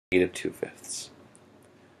negative 2/5.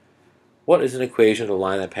 What is an equation of a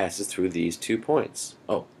line that passes through these 2 points?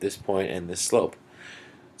 Oh, this point and this slope.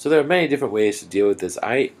 So there are many different ways to deal with this.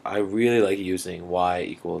 I really like using y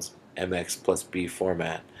equals mx plus b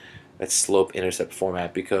format, that's slope-intercept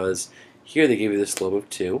format, because here they give you the slope of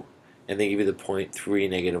 2, and they give you the point 3,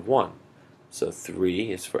 negative 1. So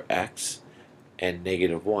 3 is for x, and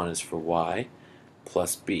negative 1 is for y,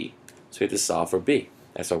 plus b. So we have to solve for b.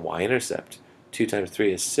 That's our y-intercept. 2 times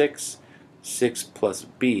 3 is 6. 6 plus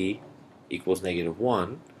b equals negative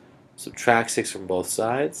 1. Subtract 6 from both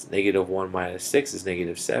sides. Negative 1 minus 6 is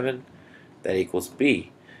negative 7. That equals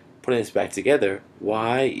b. Putting this back together,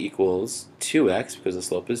 y equals 2x, because the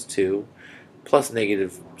slope is 2, plus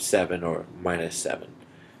negative 7 or minus 7,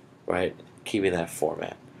 right? Keeping that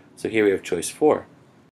format. So here we have choice 4.